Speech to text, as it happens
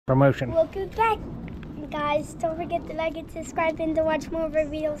Promotion. Welcome back, guys. Don't forget to like and subscribe and to watch more of our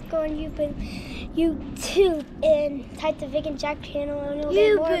videos. Go on YouTube and type the Vic and Jack channel and you'll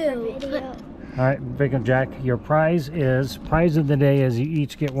get more of our video. Alright, Vic and Jack, your prize of the day is you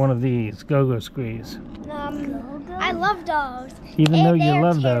each get one of these Go-Go Squeeze. I love those. Even though you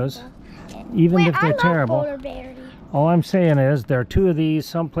love those, even if they're terrible, all I'm saying is there are two of these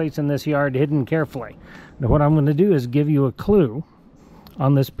someplace in this yard hidden carefully. Now what I'm going to do is give you a clue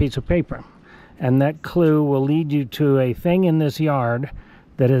on this piece of paper, and that clue will lead you to a thing in this yard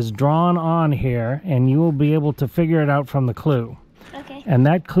that is drawn on here, and you will be able to figure it out from the clue. Okay. And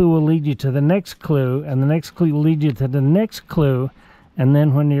that clue will lead you to the next clue, and the next clue will lead you to the next clue, and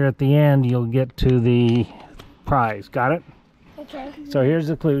then when you're at the end you'll get to the prize. Got it? Okay. So here's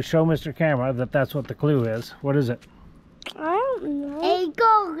the clue. Show Mr. Camera that that's what the clue is. What is it? I don't know. A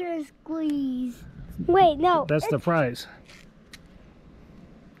Go-Go Squeeze. Wait, no. That's the prize.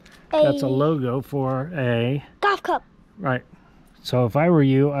 That's a logo for a golf cup. Right. So if I were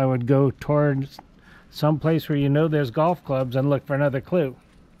you, I would go towards some place where you know there's golf clubs and look for another clue.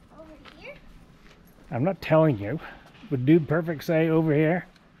 Over here? I'm not telling you. Would Dude Perfect say over here?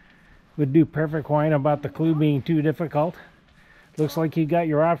 Would Dude Perfect whine about the clue being too difficult? Looks like you got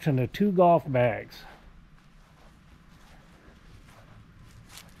your option of 2 golf bags.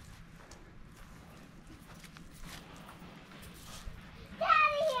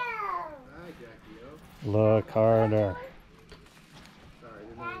 Look harder.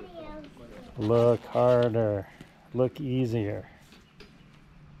 Look harder. Look easier.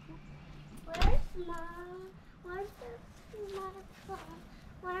 Where's Mom? Where's the mother phone?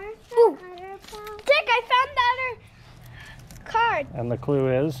 Where's the other phone? Dick, I found the other card. And the clue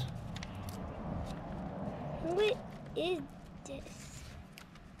is? What is this?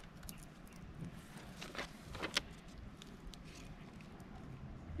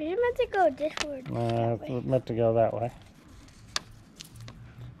 We're meant to go this way. It's meant to go that way.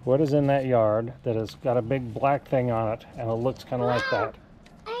 What is in that yard that has got a big black thing on it and it looks kind of like that?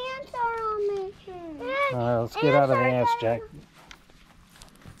 Ants are on the tree. Let's get out of the ants, Jack.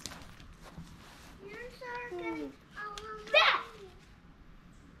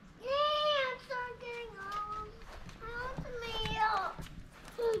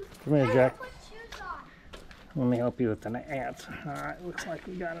 Come here, Jack. Let me help you with the ants. Alright, looks like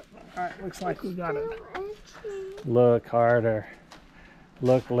we got it. Alright, looks like we got it. Look harder.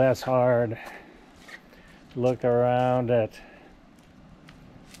 Look less hard. Look around it.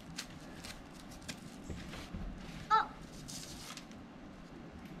 Oh.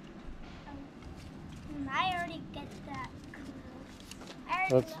 I already get that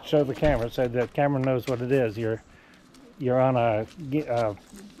clue. Let's show the camera so that camera knows what it is. You're on a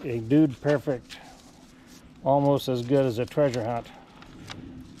Dude Perfect, almost as good as a treasure hunt.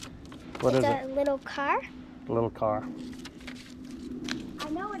 What is it? It's a little car. A little car. I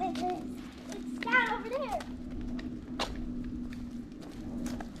know what it is. It's that over there.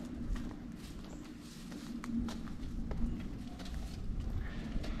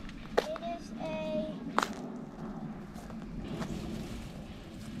 It is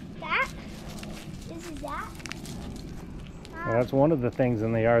that. This is that. Well, that's one of the things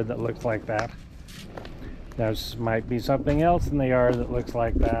in the yard that looks like that. There might be something else in the yard that looks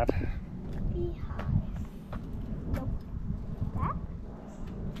like that. Beehive. Nope. That?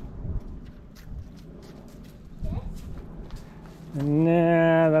 This?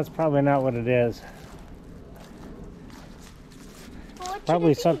 Nah, that's probably not what it is. Well, what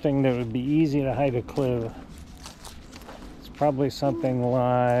Probably should it be? something that would be easy to hide a clue. It's probably something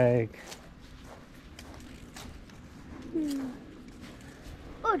like...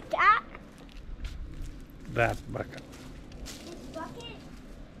 Oh, that? that bucket. This bucket?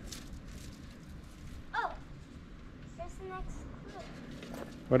 Oh, there's the next clue.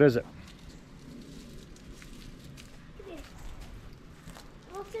 What is it? Come here.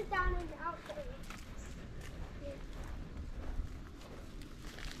 We'll sit down and I'll show you. Here.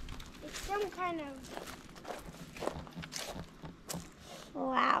 It's some kind of...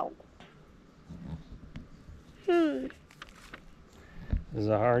 Wow. This is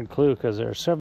a hard clue because there are several